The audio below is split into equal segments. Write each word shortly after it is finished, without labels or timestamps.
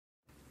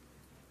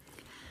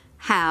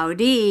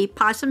Howdy,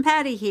 Possum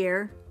Patty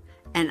here,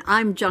 and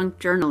I'm junk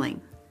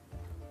journaling.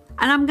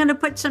 And I'm going to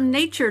put some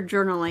nature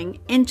journaling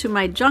into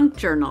my junk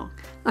journal.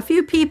 A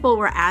few people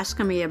were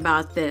asking me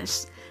about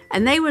this,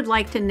 and they would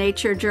like to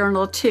nature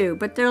journal too,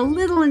 but they're a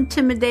little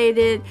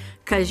intimidated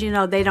because, you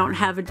know, they don't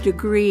have a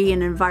degree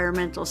in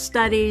environmental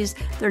studies,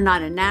 they're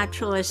not a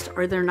naturalist,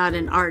 or they're not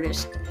an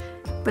artist.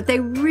 But they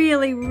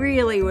really,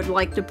 really would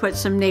like to put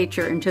some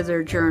nature into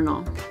their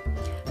journal.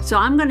 So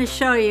I'm going to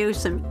show you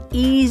some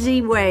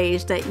easy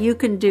ways that you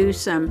can do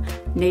some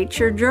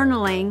nature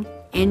journaling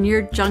in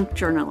your junk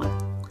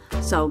journaling.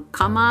 So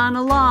come on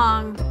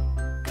along.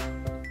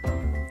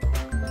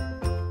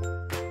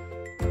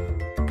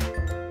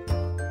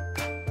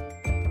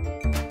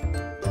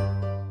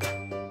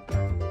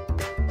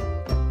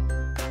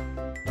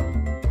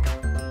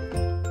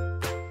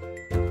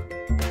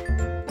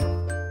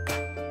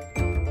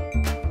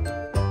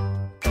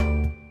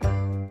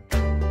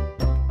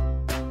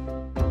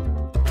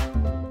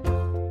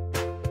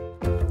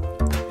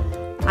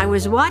 I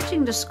was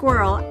watching the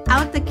squirrel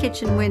out the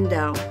kitchen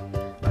window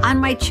on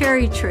my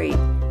cherry tree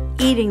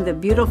eating the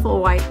beautiful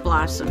white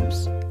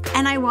blossoms,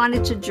 and I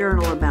wanted to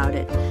journal about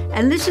it.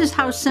 And this is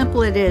how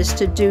simple it is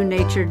to do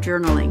nature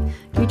journaling.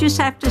 You just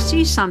have to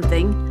see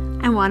something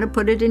and want to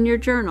put it in your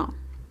journal.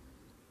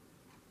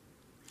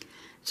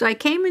 So I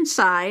came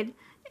inside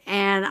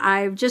and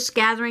I'm just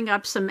gathering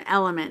up some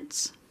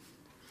elements.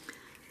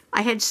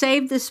 I had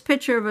saved this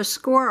picture of a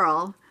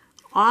squirrel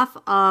off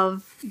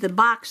of the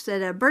box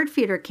that a bird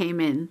feeder came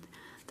in.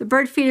 The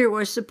bird feeder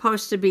was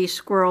supposed to be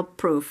squirrel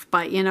proof,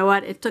 but you know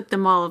what? It took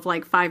them all of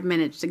like 5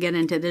 minutes to get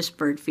into this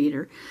bird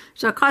feeder.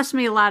 So it cost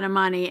me a lot of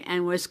money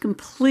and was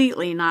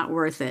completely not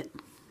worth it.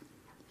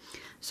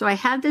 So I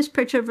had this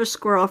picture of a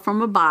squirrel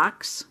from a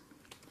box,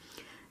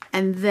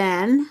 and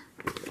then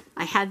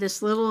I had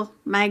this little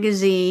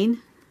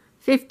magazine,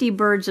 50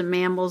 Birds and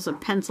Mammals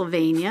of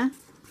Pennsylvania,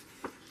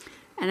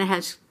 and it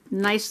has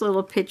nice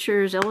little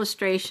pictures,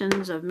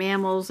 illustrations of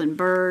mammals and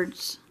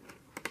birds.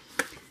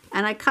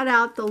 And I cut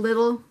out the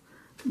little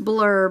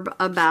blurb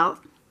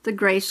about the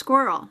gray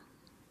squirrel.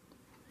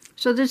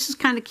 So this is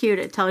kind of cute.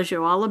 It tells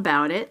you all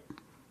about it.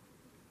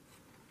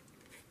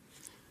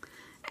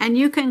 And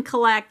you can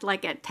collect,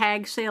 like at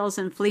tag sales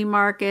and flea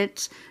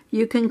markets,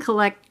 you can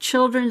collect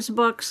children's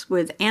books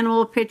with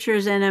animal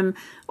pictures in them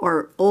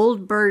or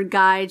old bird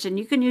guides. And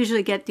you can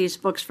usually get these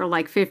books for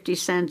like 50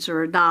 cents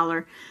or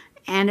 $1.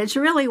 And it's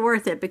really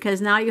worth it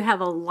because now you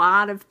have a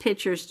lot of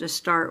pictures to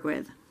start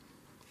with.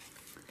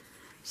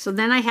 So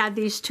then I had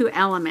these two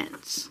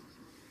elements.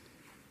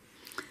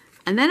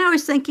 And then I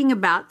was thinking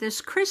about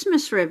this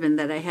Christmas ribbon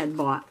that I had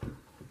bought.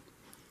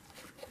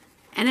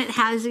 And it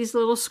has these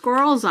little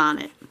squirrels on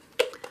it.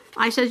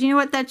 I said, you know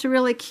what, that's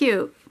really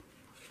cute.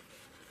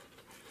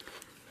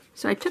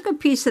 So I took a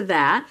piece of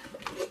that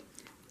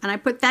and I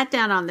put that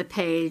down on the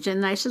page.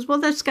 And I said, well,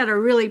 that's got a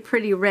really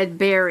pretty red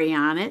berry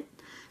on it.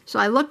 So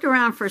I looked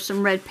around for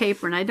some red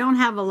paper, and I don't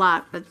have a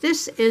lot, but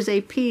this is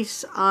a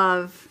piece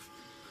of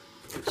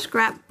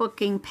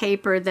scrapbooking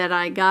paper that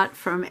I got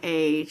from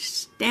a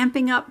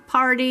Stampin' Up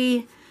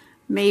party,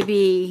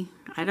 maybe,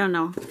 I don't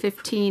know,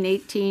 15,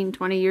 18,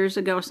 20 years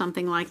ago,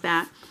 something like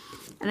that.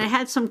 And I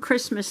had some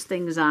Christmas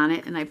things on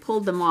it, and I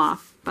pulled them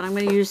off, but I'm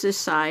going to use this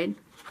side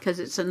because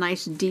it's a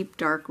nice deep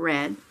dark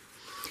red.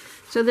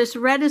 So this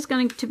red is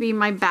going to be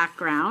my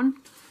background.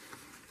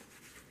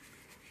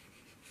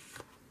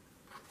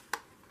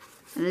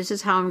 And this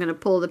is how I'm going to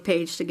pull the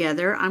page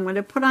together. I'm going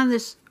to put on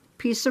this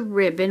piece of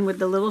ribbon with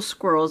the little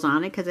squirrels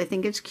on it because I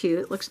think it's cute.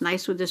 It looks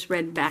nice with this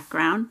red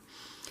background.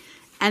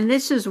 And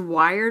this is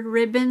wired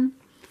ribbon.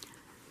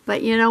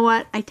 But you know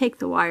what? I take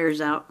the wires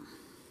out.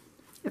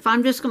 If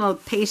I'm just going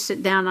to paste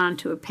it down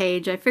onto a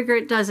page, I figure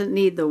it doesn't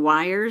need the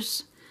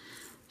wires.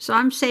 So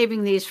I'm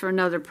saving these for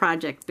another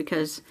project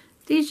because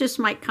these just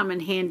might come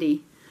in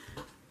handy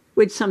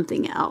with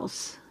something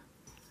else.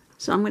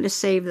 So I'm going to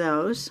save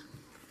those.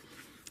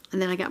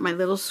 And then I got my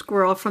little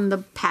squirrel from the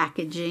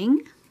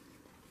packaging.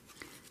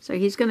 So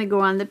he's going to go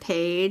on the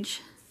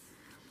page.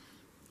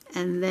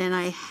 And then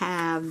I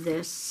have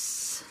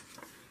this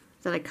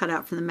that I cut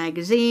out from the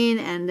magazine.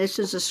 And this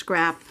is a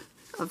scrap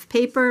of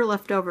paper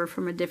left over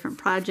from a different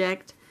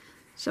project.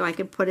 So I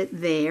could put it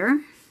there.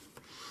 Or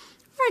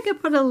I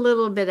could put a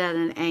little bit at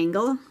an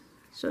angle.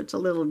 So it's a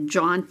little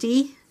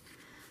jaunty.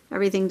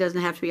 Everything doesn't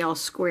have to be all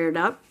squared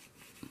up.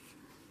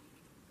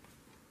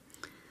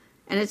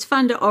 And it's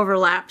fun to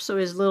overlap so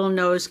his little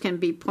nose can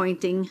be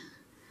pointing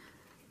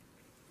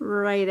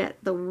right at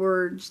the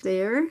words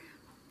there.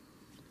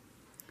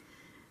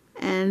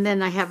 And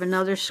then I have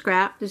another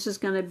scrap. This is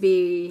going to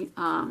be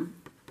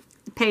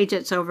the page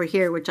that's over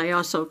here, which I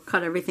also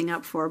cut everything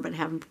up for but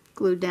haven't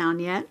glued down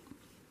yet.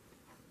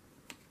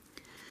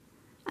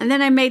 And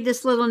then I made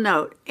this little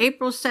note.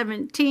 April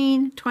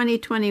 17,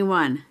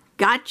 2021.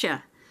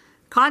 Gotcha.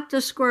 Caught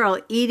the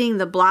squirrel eating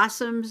the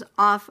blossoms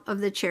off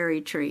of the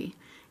cherry tree.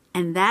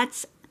 And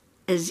that's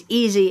as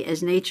easy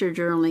as nature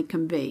journaling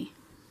can be.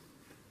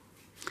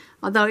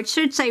 Although it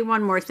should say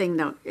one more thing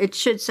though. It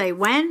should say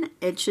when,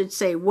 it should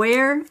say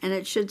where, and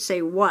it should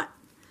say what.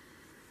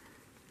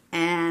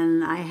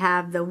 And I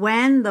have the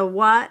when, the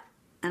what,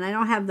 and I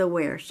don't have the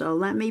where. So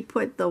let me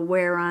put the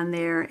where on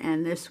there,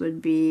 and this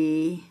would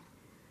be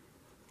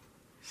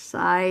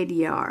side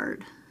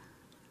yard.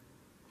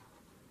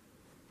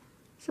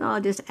 So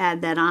I'll just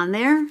add that on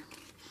there.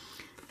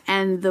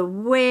 And the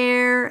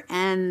where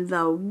and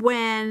the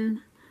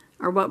when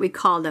are what we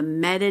call the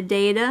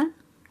metadata,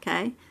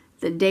 okay?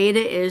 The data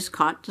is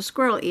caught the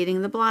squirrel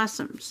eating the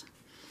blossoms.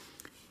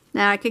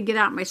 Now I could get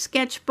out my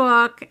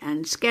sketchbook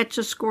and sketch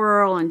a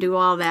squirrel and do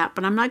all that,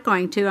 but I'm not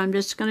going to. I'm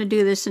just going to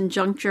do this in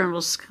junk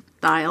journal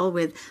style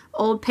with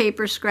old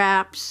paper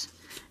scraps,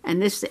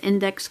 and this is the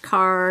index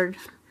card.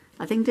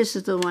 I think this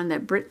is the one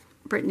that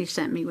Brittany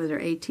sent me with her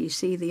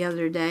ATC the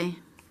other day.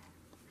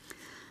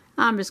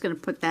 I'm just going to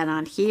put that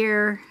on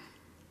here,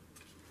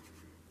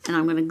 and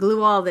I'm going to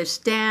glue all this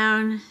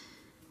down.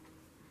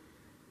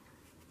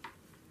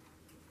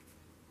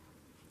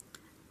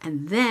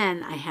 And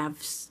then I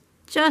have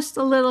just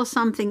a little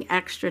something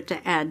extra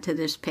to add to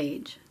this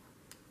page.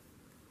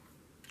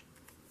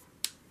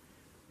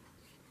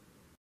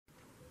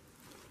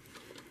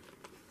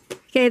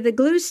 Okay, the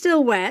glue's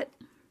still wet,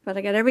 but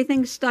I got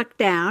everything stuck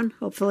down.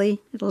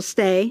 Hopefully it'll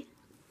stay.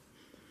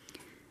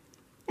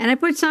 And I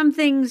put some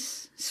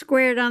things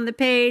squared on the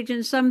page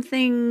and some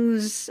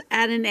things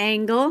at an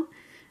angle.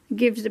 It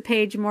gives the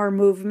page more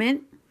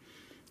movement.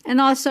 And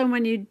also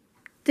when you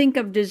think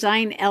of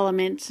design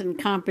elements and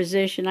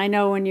composition, I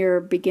know when you're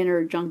a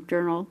beginner junk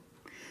journal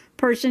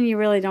person, you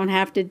really don't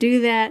have to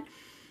do that.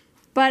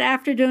 But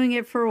after doing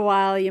it for a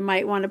while, you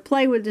might want to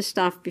play with the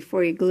stuff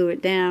before you glue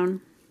it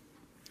down.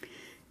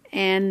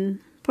 And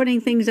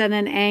putting things at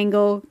an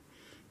angle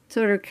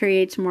sort of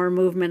creates more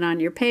movement on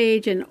your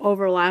page, and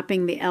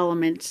overlapping the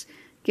elements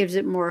gives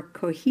it more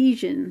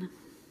cohesion,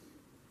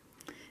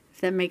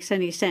 if that makes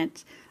any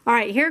sense. All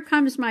right, here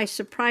comes my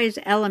surprise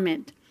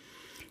element.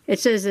 It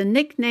says the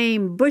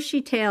nickname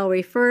Bushy Tail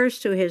refers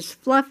to his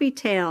fluffy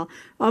tail,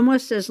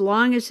 almost as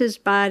long as his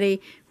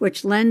body,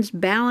 which lends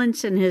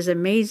balance in his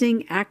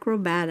amazing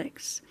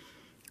acrobatics.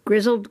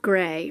 Grizzled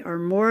gray, or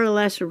more or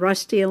less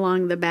rusty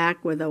along the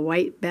back with a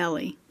white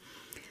belly.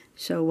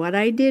 So what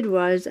I did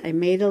was I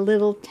made a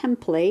little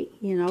template,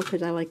 you know,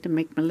 because I like to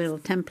make my little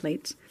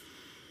templates,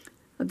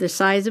 of the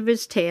size of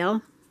his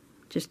tail,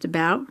 just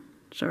about,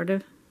 sort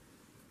of,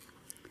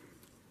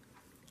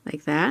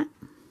 like that.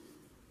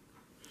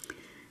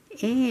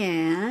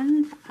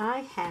 And I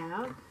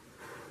have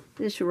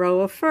this row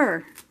of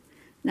fur.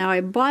 Now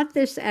I bought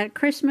this at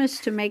Christmas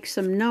to make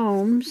some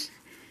gnomes,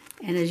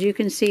 and as you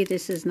can see,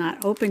 this is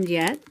not opened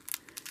yet,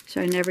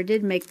 so I never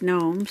did make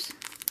gnomes.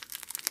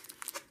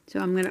 So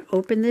I'm going to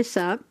open this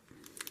up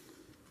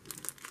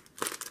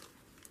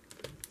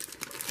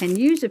and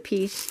use a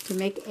piece to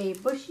make a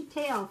bushy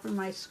tail for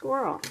my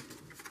squirrel,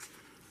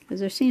 because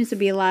there seems to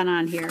be a lot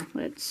on here.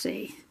 Let's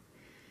see.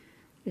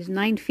 It's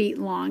 9 feet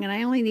long, and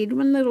I only need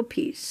one little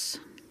piece.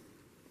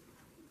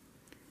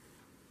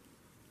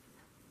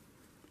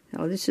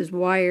 Oh, this is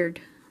wired.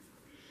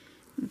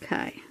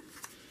 Okay.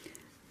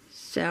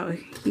 So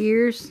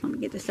here's, let me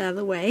get this out of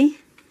the way.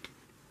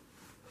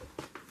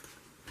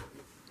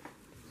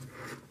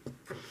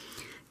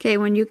 Okay,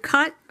 when you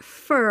cut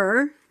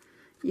fur,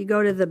 you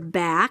go to the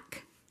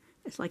back.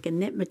 It's like a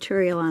knit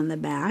material on the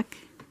back.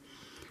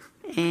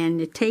 And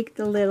you take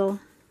the little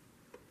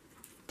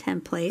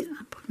template,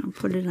 I'll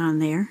put it on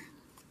there.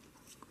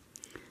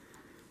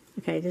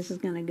 Okay, this is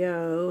going to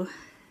go,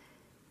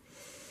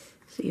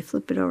 so you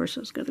flip it over, so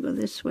it's going to go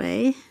this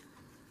way.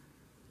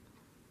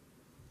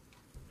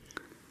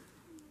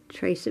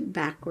 Trace it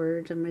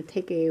backwards. I'm going to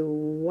take a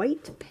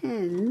white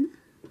pen,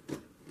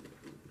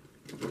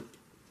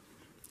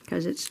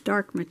 because it's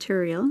dark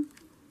material,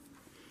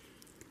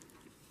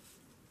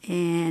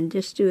 and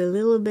just do a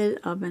little bit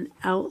of an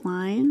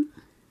outline.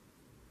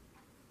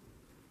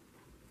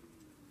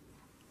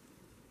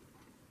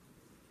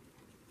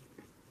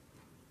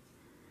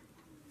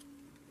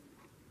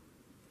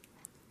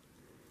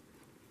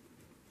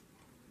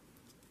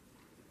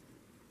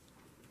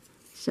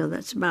 So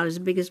that's about as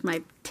big as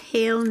my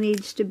tail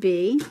needs to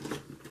be.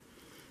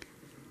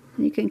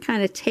 You can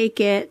kind of take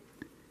it,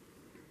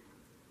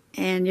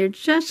 and you're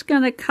just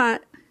going to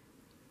cut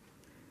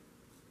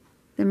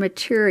the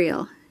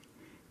material.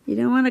 You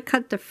don't want to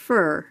cut the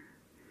fur.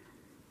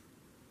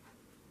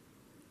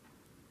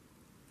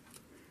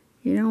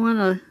 You don't want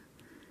to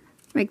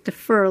make the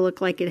fur look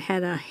like it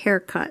had a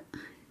haircut.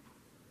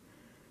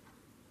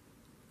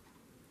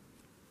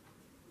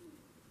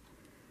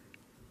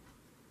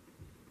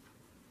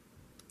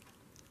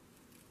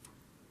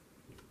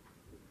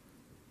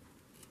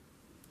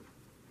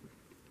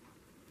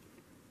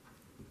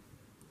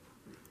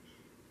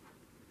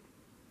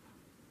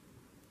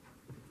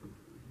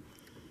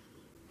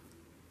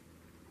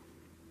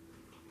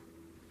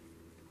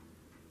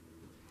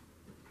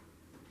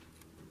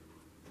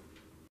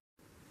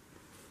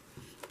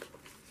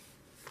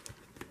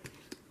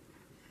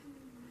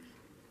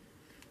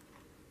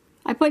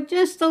 I put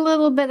just a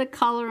little bit of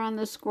color on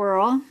the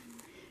squirrel.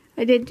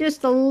 I did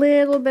just a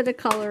little bit of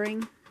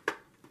coloring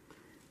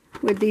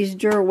with these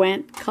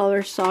Derwent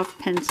Color Soft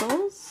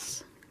pencils.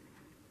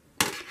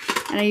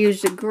 And I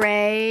used a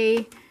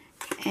gray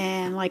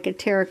and like a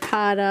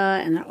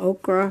terracotta and an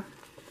ochre.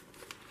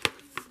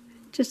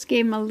 Just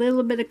gave him a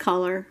little bit of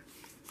color.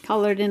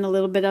 Colored in a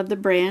little bit of the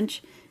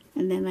branch.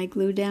 And then I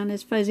glued down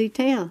his fuzzy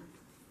tail.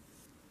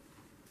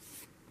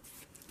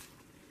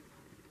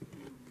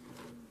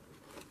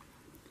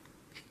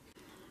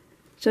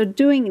 So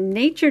doing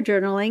nature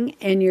journaling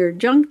in your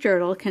junk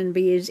journal can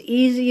be as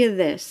easy as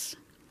this.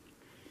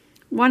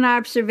 One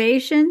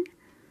observation,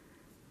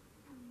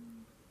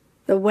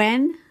 the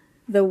when,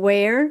 the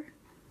where,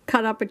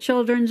 cut up a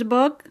children's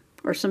book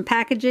or some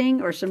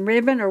packaging or some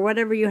ribbon or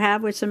whatever you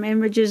have with some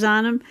images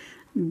on them,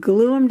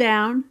 glue them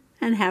down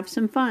and have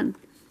some fun.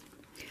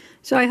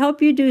 So I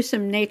hope you do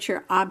some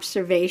nature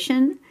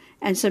observation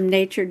and some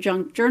nature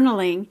junk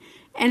journaling.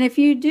 And if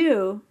you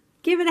do,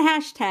 give it a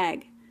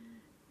hashtag,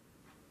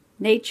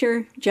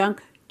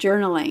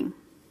 NatureJunkJournaling.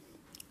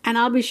 And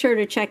I'll be sure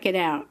to check it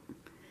out.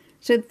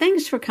 So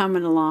thanks for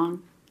coming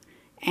along.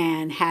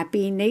 And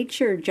happy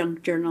nature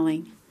junk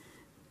journaling.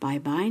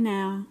 Bye-bye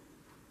now.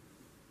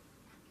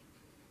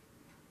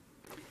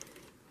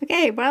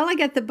 Okay, while I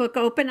get the book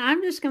open,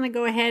 I'm just going to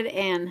go ahead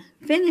and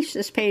finish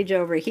this page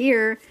over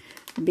here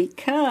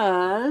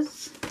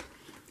because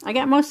I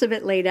got most of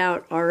it laid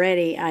out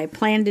already. I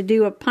planned to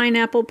do a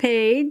pineapple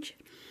page.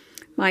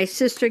 My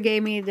sister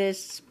gave me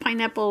this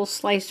pineapple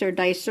slicer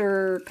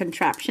dicer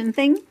contraption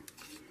thing.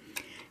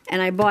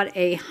 And I bought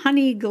a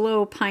honey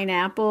glow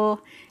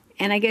pineapple.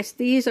 And I guess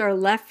these are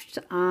left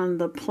on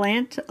the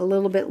plant a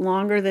little bit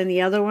longer than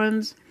the other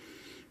ones.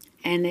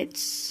 And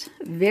it's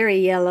very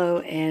yellow.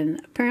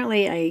 And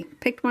apparently I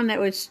picked one that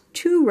was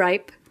too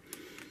ripe.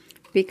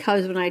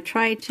 Because when I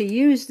tried to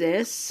use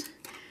this,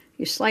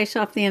 you slice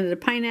off the end of the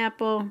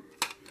pineapple.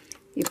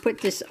 You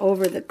put this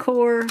over the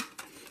core.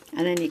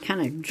 And then you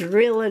kind of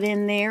drill it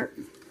in there.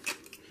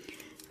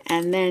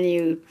 And then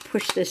you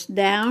push this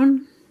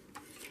down.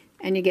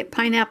 And you get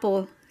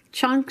pineapple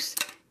chunks.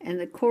 And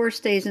the core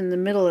stays in the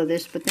middle of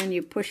this. But then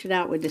you push it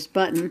out with this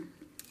button.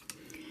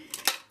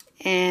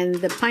 And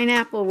the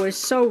pineapple was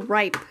so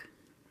ripe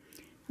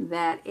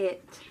that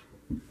it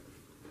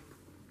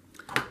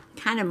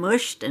kind of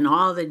mushed. And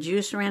all the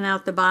juice ran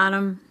out the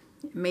bottom.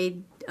 It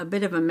made a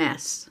bit of a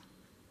mess.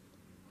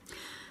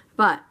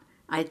 But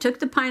I took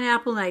the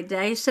pineapple and I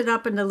diced it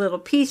up into little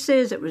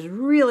pieces. It was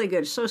really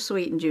good, so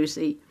sweet and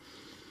juicy.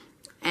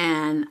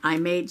 And I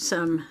made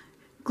some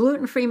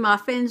gluten-free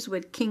muffins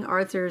with King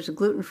Arthur's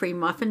gluten-free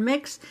muffin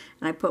mix.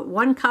 And I put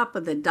 1 cup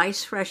of the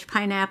diced fresh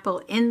pineapple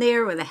in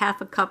there with a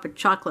 1/2 cup of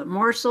chocolate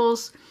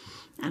morsels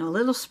and a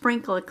little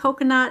sprinkle of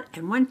coconut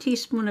and 1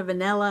 teaspoon of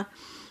vanilla,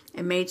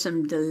 and made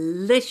some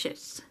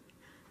delicious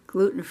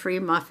gluten-free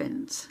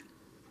muffins.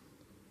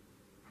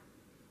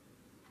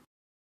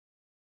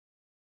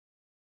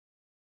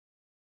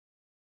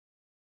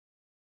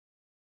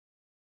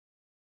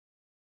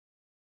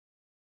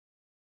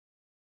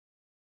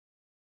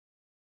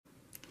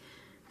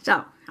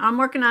 So, I'm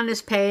working on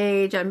this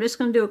page. I'm just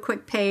going to do a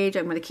quick page.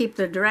 I'm going to keep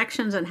the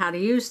directions on how to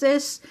use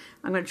this.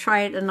 I'm going to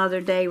try it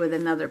another day with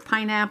another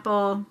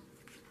pineapple.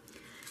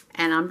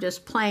 And I'm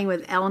just playing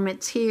with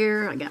elements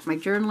here. I got my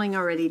journaling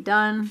already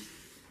done.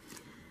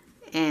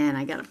 And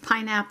I got a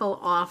pineapple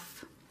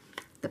off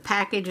the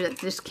package that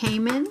this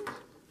came in.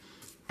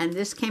 And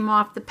this came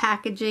off the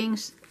packaging.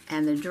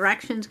 And the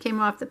directions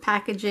came off the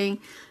packaging.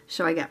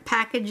 So I got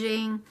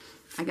packaging.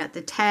 I got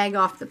the tag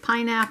off the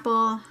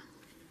pineapple.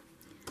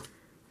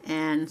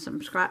 And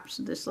some scraps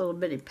of this little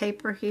bitty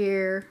paper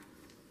here.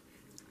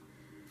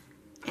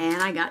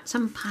 And I got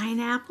some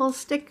pineapple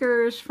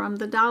stickers from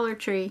the Dollar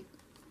Tree.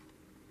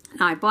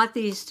 Now I bought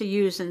these to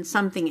use in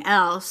something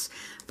else,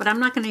 but I'm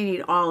not going to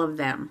need all of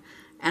them.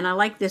 And I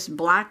like this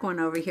black one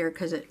over here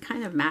because it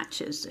kind of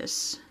matches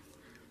this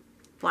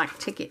black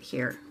ticket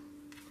here.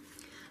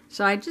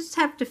 So I just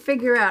have to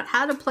figure out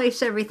how to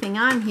place everything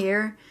on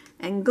here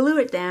and glue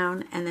it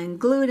down and then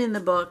glue it in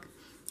the book.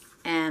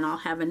 And I'll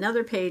have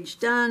another page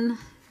done.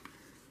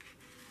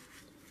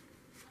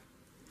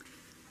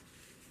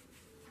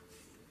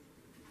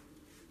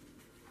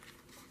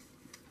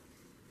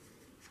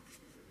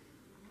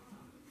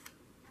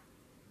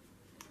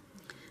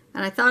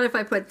 And I thought if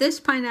I put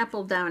this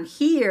pineapple down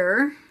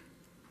here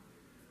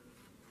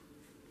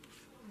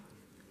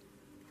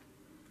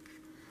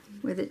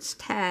with its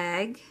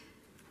tag,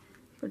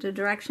 put the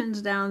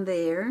directions down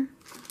there,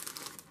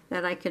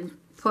 that I can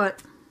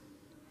put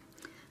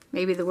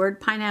maybe the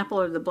word pineapple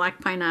or the black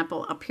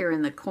pineapple up here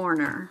in the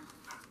corner.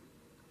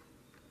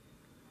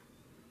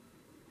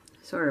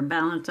 Sort of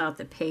balance out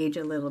the page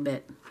a little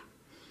bit.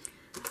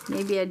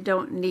 Maybe I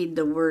don't need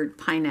the word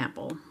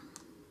pineapple.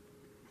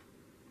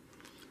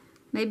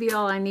 Maybe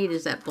all I need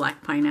is that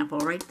black pineapple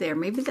right there.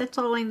 Maybe that's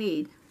all I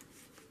need.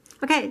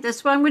 Okay,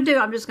 that's what I'm going to do.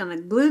 I'm just going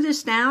to glue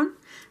this down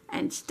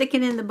and stick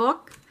it in the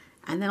book.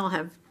 And then I'll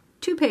have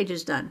 2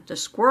 pages done. The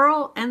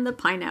squirrel and the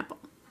pineapple.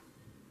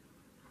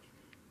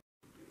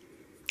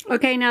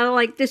 Okay, now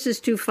like this is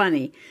too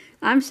funny.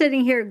 I'm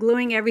sitting here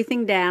gluing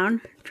everything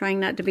down,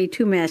 trying not to be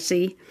too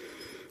messy.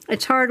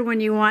 It's hard when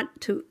you want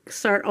to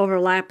start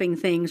overlapping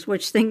things,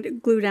 which thing to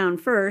glue down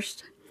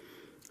first.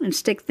 and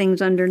stick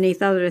things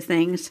underneath other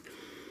things.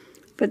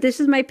 But this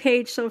is my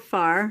page so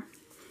far.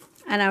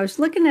 And I was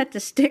looking at the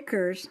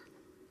stickers,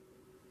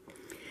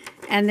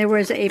 and there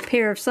was a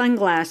pair of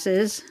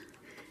sunglasses,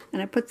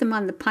 and I put them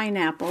on the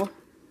pineapple.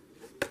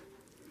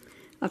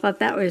 I thought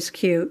that was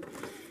cute.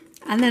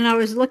 And then I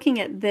was looking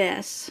at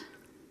this.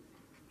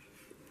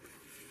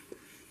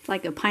 It's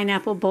like a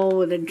pineapple bowl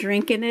with a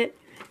drink in it.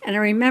 And I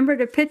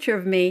remembered a picture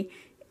of me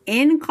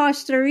in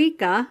Costa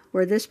Rica,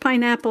 where this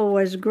pineapple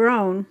was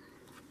grown,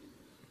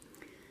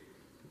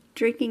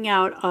 drinking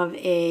out of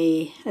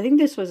I think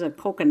this was a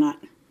coconut,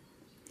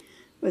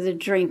 with a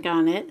drink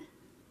on it.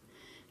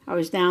 I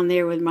was down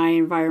there with my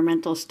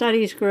environmental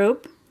studies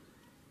group.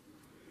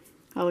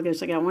 Oh, look at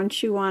this. I got one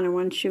shoe on and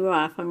one shoe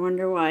off. I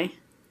wonder why.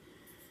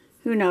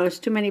 Who knows?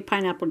 Too many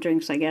pineapple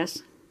drinks, I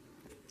guess.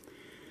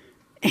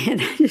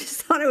 And I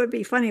just thought it would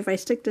be funny if I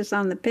stick this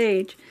on the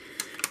page.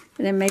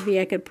 And then maybe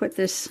I could put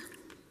this...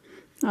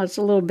 Oh, it's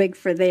a little big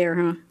for there,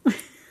 huh?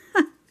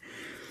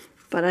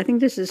 But I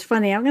think this is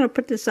funny. I'm going to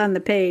put this on the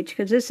page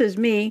because this is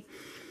me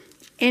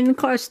in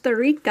Costa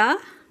Rica,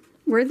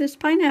 where this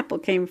pineapple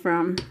came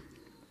from.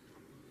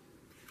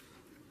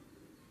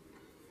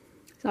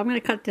 So I'm going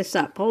to cut this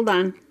up. Hold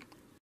on.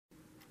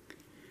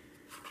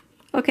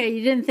 Okay,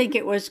 you didn't think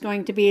it was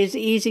going to be as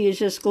easy as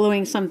just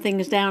gluing some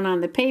things down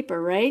on the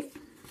paper, right?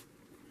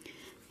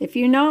 If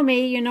you know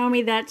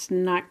me that's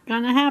not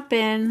going to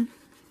happen.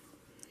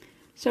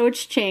 So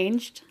it's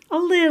changed a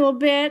little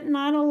bit,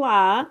 not a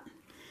lot.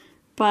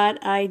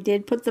 But I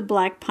did put the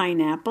black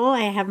pineapple.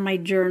 I have my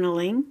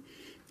journaling.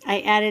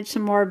 I added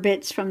some more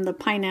bits from the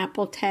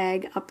pineapple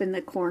tag up in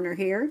the corner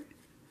here.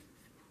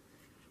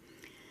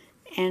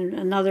 And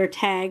another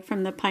tag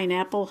from the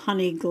pineapple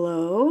honey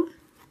glow.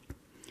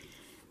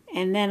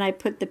 And then I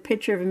put the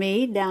picture of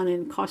me down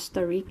in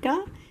Costa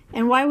Rica.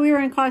 And while we were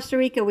in Costa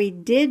Rica, we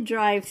did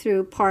drive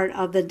through part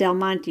of the Del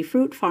Monte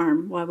fruit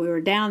farm while we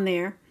were down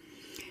there.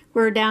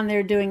 We were down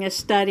there doing a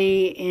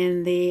study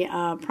in the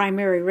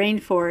primary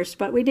rainforest,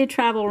 but we did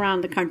travel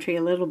around the country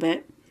a little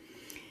bit.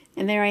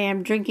 And there I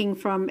am drinking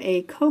from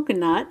a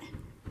coconut.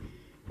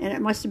 And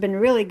it must have been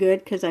really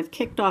good because I've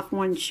kicked off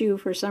one shoe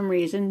for some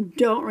reason.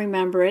 Don't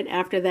remember it.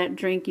 After that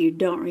drink, you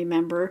don't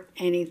remember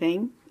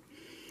anything.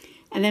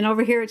 And then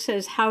over here it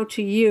says how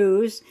to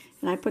use.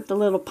 And I put the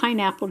little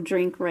pineapple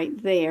drink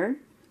right there.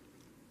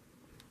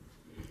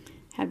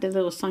 Have the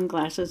little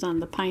sunglasses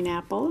on the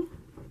pineapple.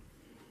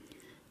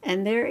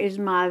 And there is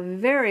my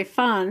very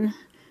fun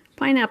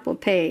pineapple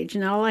page.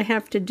 And all I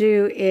have to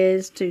do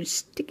is to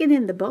stick it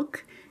in the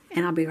book.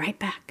 And I'll be right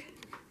back.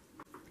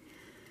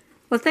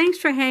 Well, thanks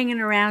for hanging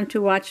around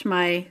to watch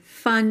my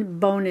fun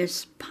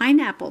bonus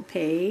pineapple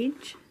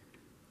page.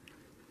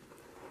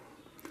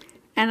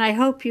 And I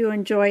hope you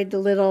enjoyed the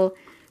little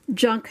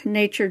junk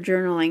nature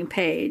journaling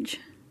page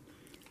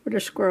with a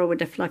squirrel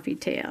with a fluffy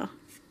tail.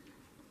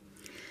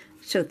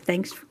 So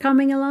thanks for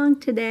coming along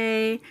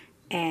today,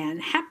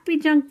 and happy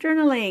junk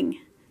journaling.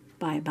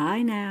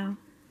 Bye-bye now.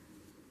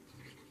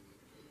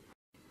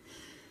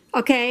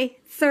 Okay,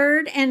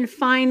 third and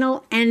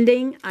final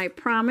ending. I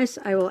promise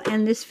I will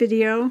end this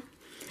video.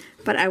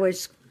 But I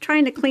was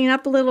trying to clean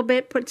up a little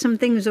bit, put some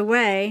things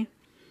away,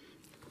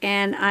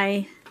 and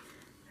I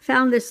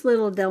found this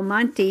little Del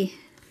Monte.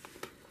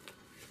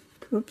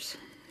 Oops.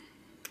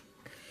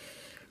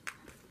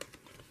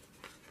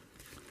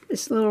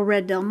 This little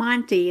red Del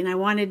Monte, and I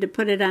wanted to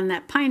put it on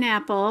that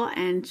pineapple,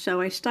 and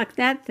so I stuck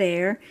that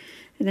there.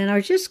 And then I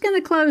was just going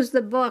to close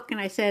the book, and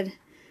I said,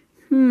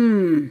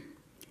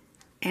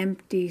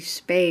 empty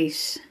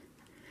space.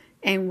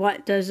 And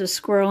what does a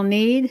squirrel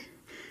need?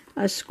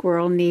 A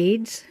squirrel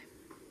needs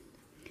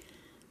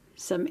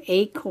some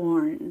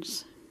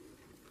acorns.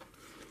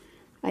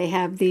 I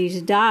have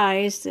these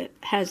dies that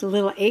has a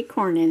little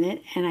acorn in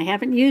it, and I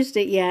haven't used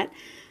it yet.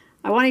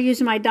 I want to use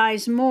my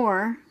dies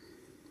more,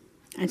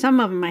 and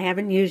some of them I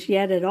haven't used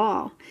yet at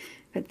all.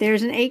 But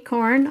there's an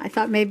acorn. I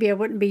thought maybe I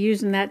wouldn't be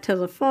using that till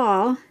the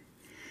fall,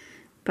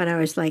 but I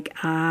was like,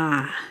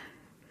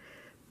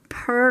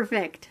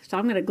 perfect. So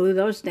I'm going to glue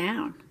those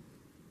down.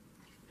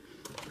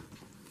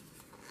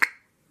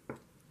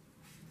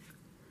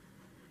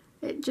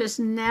 It just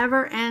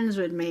never ends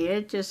with me.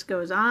 It just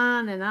goes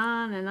on and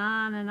on and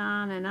on and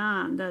on and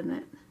on, doesn't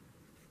it?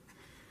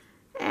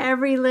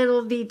 Every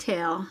little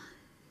detail.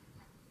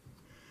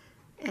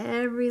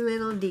 Every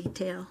little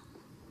detail.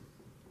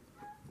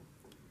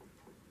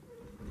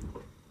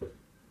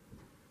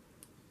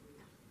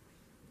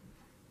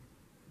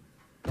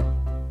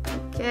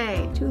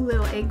 Okay, 2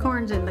 little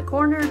acorns in the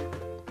corner.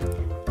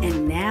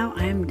 And now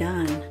I'm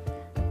done.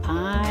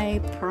 I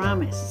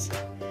promise.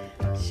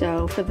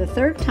 So for the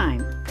third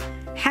time,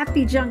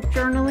 happy junk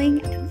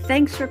journaling, and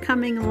thanks for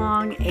coming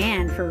along,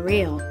 and for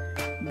real,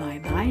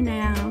 bye-bye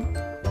now.